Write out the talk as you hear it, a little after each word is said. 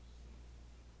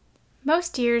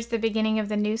Most years, the beginning of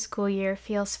the new school year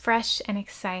feels fresh and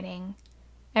exciting.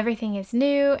 Everything is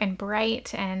new and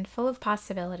bright and full of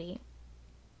possibility.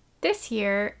 This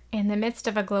year, in the midst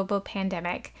of a global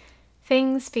pandemic,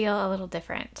 things feel a little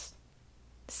different.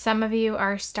 Some of you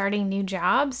are starting new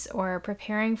jobs or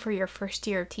preparing for your first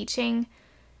year of teaching.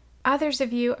 Others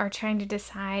of you are trying to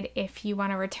decide if you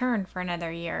want to return for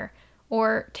another year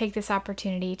or take this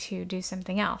opportunity to do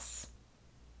something else.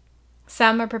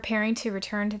 Some are preparing to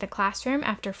return to the classroom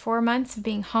after 4 months of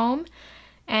being home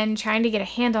and trying to get a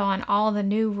handle on all the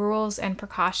new rules and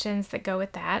precautions that go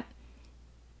with that.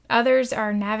 Others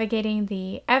are navigating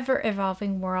the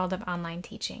ever-evolving world of online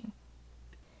teaching.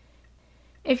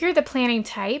 If you're the planning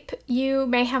type, you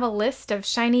may have a list of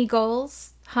shiny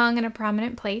goals hung in a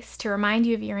prominent place to remind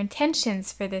you of your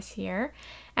intentions for this year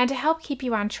and to help keep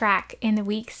you on track in the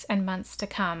weeks and months to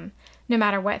come, no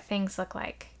matter what things look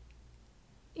like.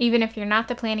 Even if you're not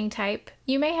the planning type,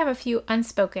 you may have a few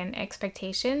unspoken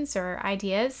expectations or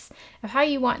ideas of how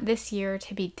you want this year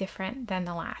to be different than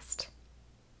the last.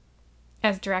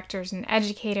 As directors and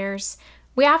educators,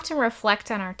 we often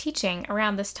reflect on our teaching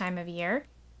around this time of year.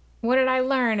 What did I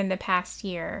learn in the past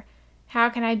year? How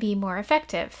can I be more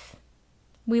effective?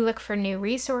 We look for new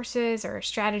resources or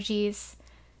strategies.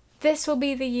 This will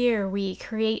be the year we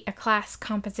create a class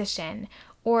composition,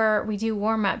 or we do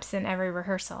warm-ups in every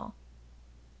rehearsal.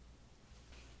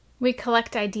 We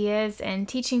collect ideas and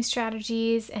teaching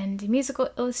strategies and musical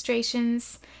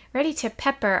illustrations, ready to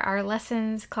pepper our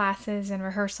lessons, classes, and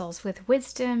rehearsals with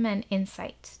wisdom and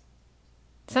insight.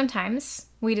 Sometimes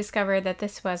we discover that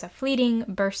this was a fleeting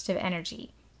burst of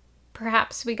energy.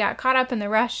 Perhaps we got caught up in the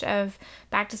rush of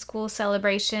back-to-school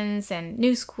celebrations and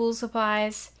new school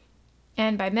supplies,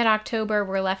 and by mid-October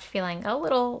we're left feeling a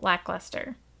little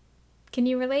lackluster. Can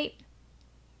you relate?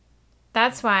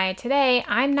 That's why today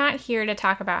I'm not here to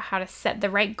talk about how to set the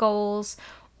right goals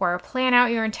or plan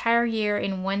out your entire year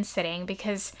in one sitting,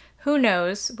 because who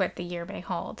knows what the year may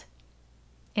hold.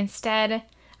 Instead,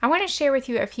 I want to share with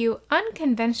you a few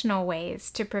unconventional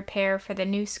ways to prepare for the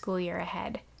new school year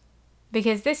ahead,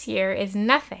 because this year is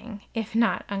nothing if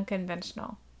not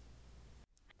unconventional.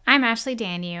 I'm Ashley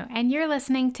Danu, and you're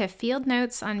listening to Field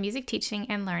Notes on Music Teaching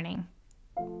and Learning.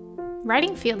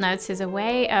 Writing field notes is a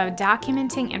way of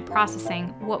documenting and processing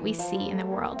what we see in the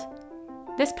world.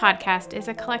 This podcast is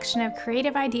a collection of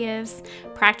creative ideas,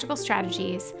 practical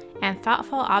strategies, and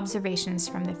thoughtful observations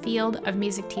from the field of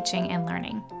music teaching and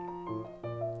learning.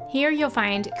 Here you'll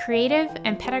find creative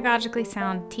and pedagogically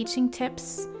sound teaching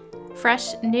tips,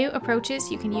 fresh new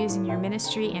approaches you can use in your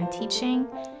ministry and teaching,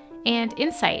 and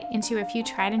insight into a few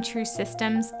tried and true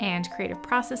systems and creative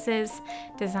processes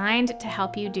designed to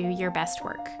help you do your best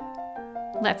work.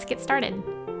 Let's get started.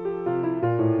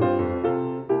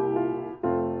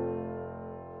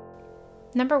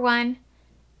 Number 1,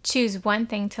 choose one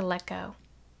thing to let go.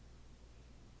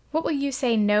 What will you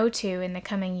say no to in the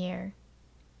coming year?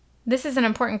 This is an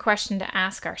important question to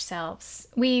ask ourselves.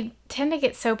 We tend to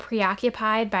get so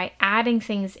preoccupied by adding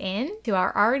things in to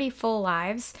our already full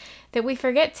lives that we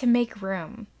forget to make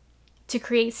room, to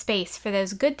create space for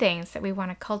those good things that we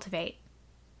want to cultivate.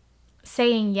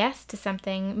 Saying yes to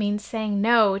something means saying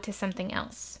no to something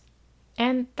else.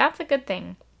 And that's a good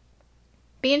thing.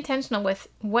 Be intentional with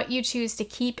what you choose to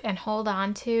keep and hold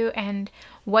on to and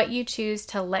what you choose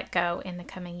to let go in the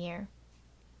coming year.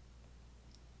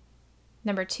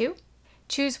 Number 2,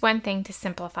 choose one thing to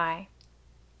simplify.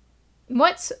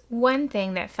 What's one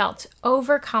thing that felt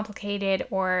overcomplicated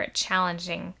or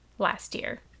challenging last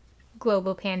year,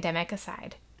 global pandemic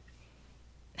aside?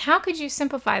 How could you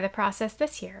simplify the process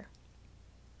this year?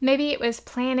 Maybe it was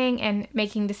planning and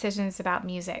making decisions about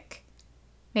music.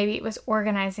 Maybe it was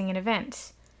organizing an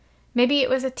event. Maybe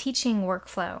it was a teaching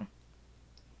workflow.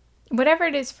 Whatever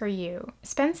it is for you,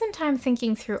 spend some time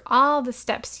thinking through all the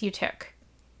steps you took.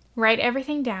 Write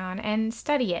everything down and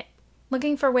study it,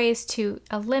 looking for ways to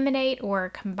eliminate or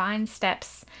combine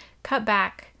steps, cut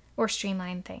back, or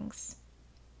streamline things.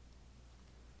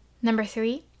 Number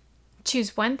 3,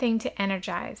 choose one thing to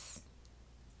energize.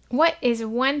 What is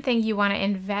one thing you want to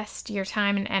invest your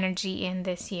time and energy in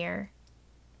this year?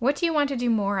 What do you want to do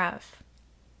more of?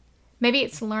 Maybe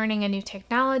it's learning a new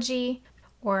technology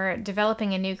or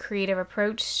developing a new creative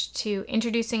approach to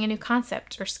introducing a new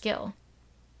concept or skill.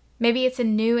 Maybe it's a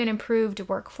new and improved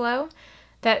workflow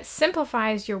that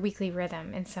simplifies your weekly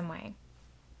rhythm in some way.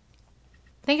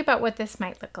 Think about what this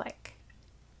might look like.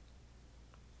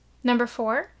 Number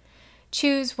 4,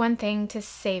 choose one thing to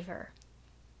savor.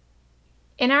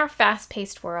 In our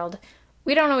fast-paced world,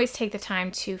 we don't always take the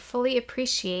time to fully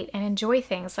appreciate and enjoy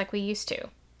things like we used to.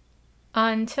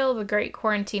 Until the great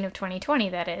quarantine of 2020,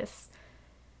 that is.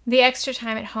 The extra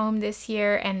time at home this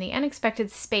year and the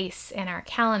unexpected space in our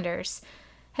calendars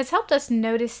has helped us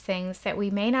notice things that we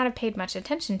may not have paid much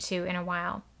attention to in a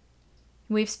while.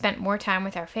 We've spent more time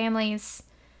with our families,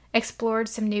 explored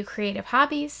some new creative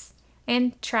hobbies,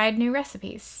 and tried new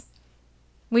recipes.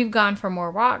 We've gone for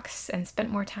more walks and spent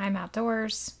more time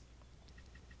outdoors.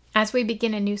 As we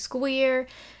begin a new school year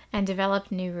and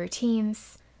develop new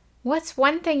routines, what's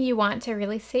one thing you want to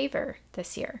really savor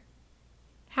this year?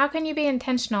 How can you be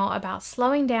intentional about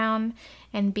slowing down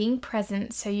and being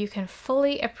present so you can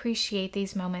fully appreciate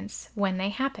these moments when they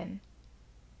happen?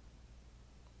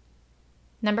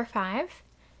 Number 5,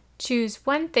 choose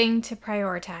one thing to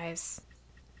prioritize.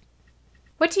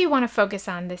 What do you want to focus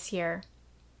on this year?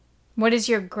 What is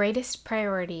your greatest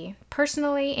priority,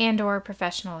 personally and/or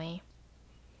professionally?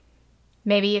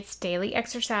 Maybe it's daily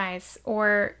exercise,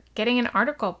 or getting an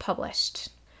article published,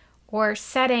 or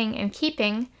setting and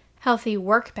keeping healthy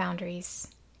work boundaries.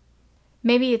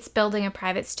 Maybe it's building a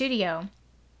private studio,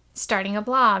 starting a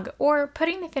blog, or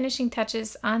putting the finishing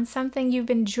touches on something you've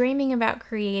been dreaming about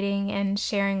creating and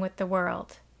sharing with the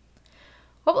world.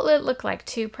 What will it look like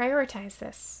to prioritize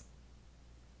this?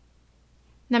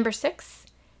 Number 6,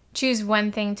 choose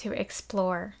one thing to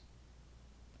explore.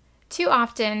 Too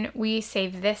often, we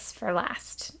save this for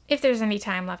last, if there's any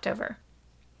time left over.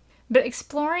 But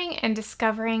exploring and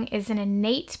discovering is an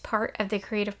innate part of the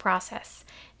creative process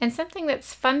and something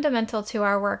that's fundamental to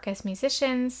our work as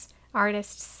musicians,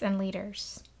 artists, and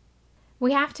leaders.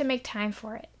 We have to make time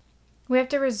for it. We have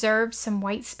to reserve some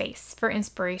white space for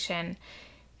inspiration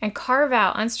and carve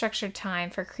out unstructured time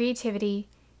for creativity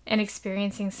and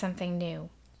experiencing something new.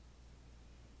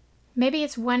 Maybe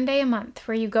it's one day a month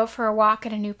where you go for a walk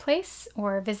at a new place,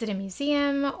 or visit a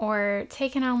museum, or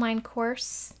take an online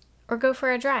course, or go for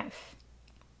a drive.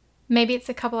 Maybe it's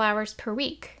a couple hours per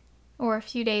week, or a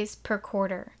few days per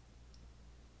quarter.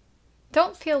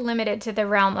 Don't feel limited to the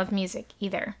realm of music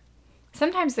either.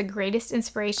 Sometimes the greatest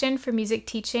inspiration for music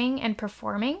teaching and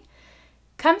performing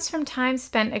comes from time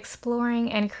spent exploring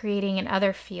and creating in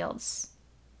other fields.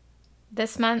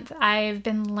 This month, I've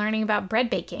been learning about bread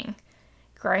baking,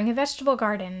 growing a vegetable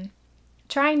garden,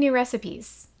 trying new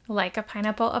recipes, like a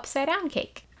pineapple upside-down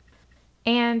cake,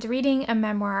 and reading a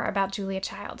memoir about Julia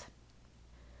Child.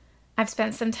 I've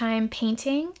spent some time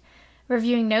painting,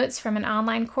 reviewing notes from an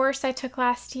online course I took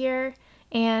last year,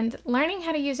 and learning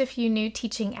how to use a few new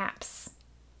teaching apps.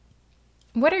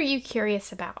 What are you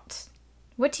curious about?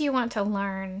 What do you want to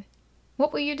learn?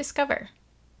 What will you discover?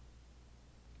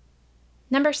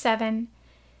 Number 7,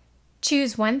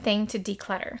 choose one thing to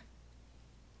declutter.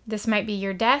 This might be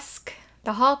your desk,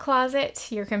 the hall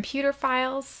closet, your computer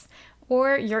files,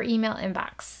 or your email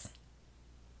inbox.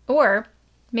 Or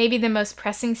maybe the most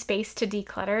pressing space to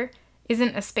declutter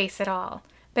isn't a space at all,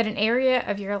 but an area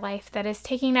of your life that is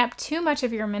taking up too much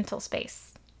of your mental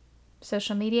space.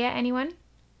 Social media, anyone?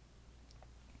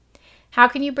 How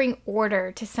can you bring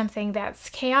order to something that's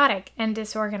chaotic and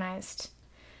disorganized?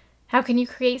 How can you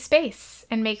create space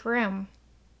and make room?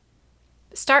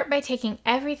 Start by taking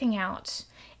everything out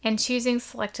and choosing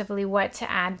selectively what to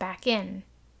add back in.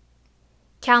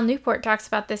 Cal Newport talks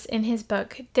about this in his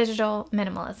book, Digital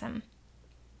Minimalism.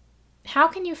 How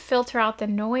can you filter out the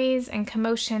noise and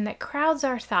commotion that crowds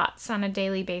our thoughts on a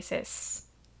daily basis?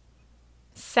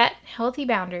 Set healthy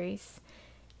boundaries.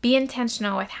 Be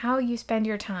intentional with how you spend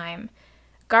your time,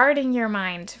 guarding your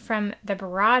mind from the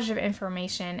barrage of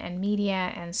information and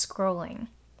media and scrolling.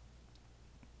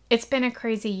 It's been a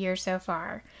crazy year so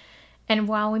far, and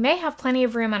while we may have plenty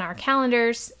of room on our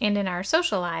calendars and in our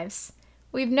social lives,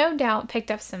 we've no doubt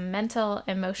picked up some mental,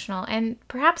 emotional, and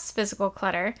perhaps physical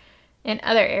clutter in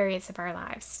other areas of our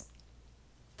lives.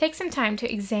 Take some time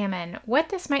to examine what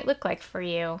this might look like for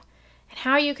you and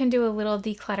how you can do a little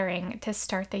decluttering to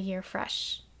start the year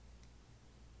fresh.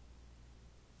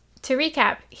 To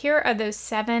recap, here are those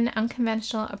 7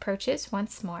 unconventional approaches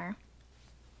once more.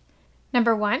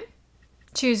 Number 1,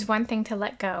 choose one thing to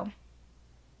let go.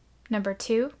 Number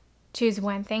 2, choose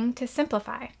one thing to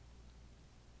simplify.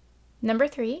 Number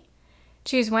 3,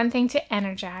 choose one thing to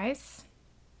energize.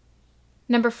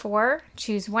 Number 4,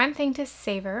 choose one thing to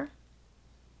savor.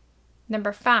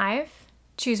 Number 5,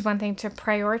 choose one thing to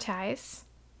prioritize.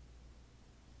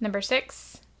 Number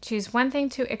 6, choose one thing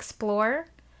to explore.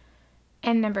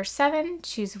 And number 7,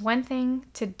 choose one thing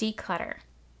to declutter.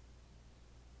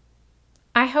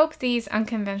 I hope these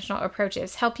unconventional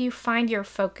approaches help you find your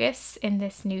focus in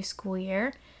this new school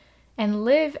year and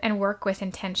live and work with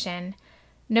intention,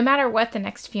 no matter what the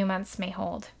next few months may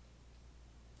hold.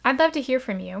 I'd love to hear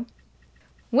from you.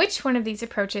 Which one of these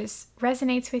approaches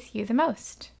resonates with you the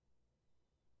most?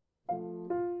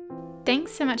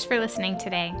 Thanks so much for listening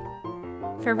today.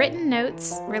 For written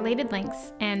notes, related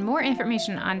links, and more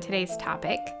information on today's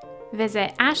topic,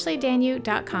 visit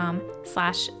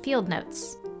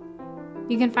ashleydanu.com/fieldnotes.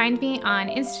 You can find me on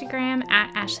Instagram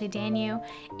 @AshleyDanu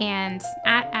and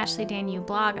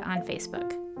 @AshleyDanublog on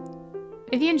Facebook.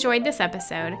 If you enjoyed this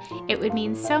episode, it would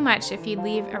mean so much if you'd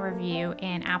leave a review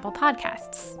in Apple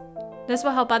Podcasts. This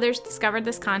will help others discover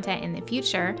this content in the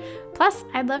future. Plus,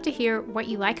 I'd love to hear what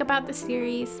you like about the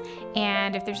series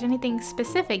and if there's anything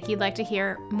specific you'd like to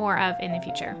hear more of in the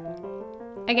future.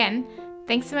 Again,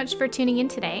 thanks so much for tuning in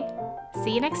today.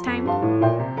 See you next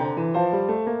time.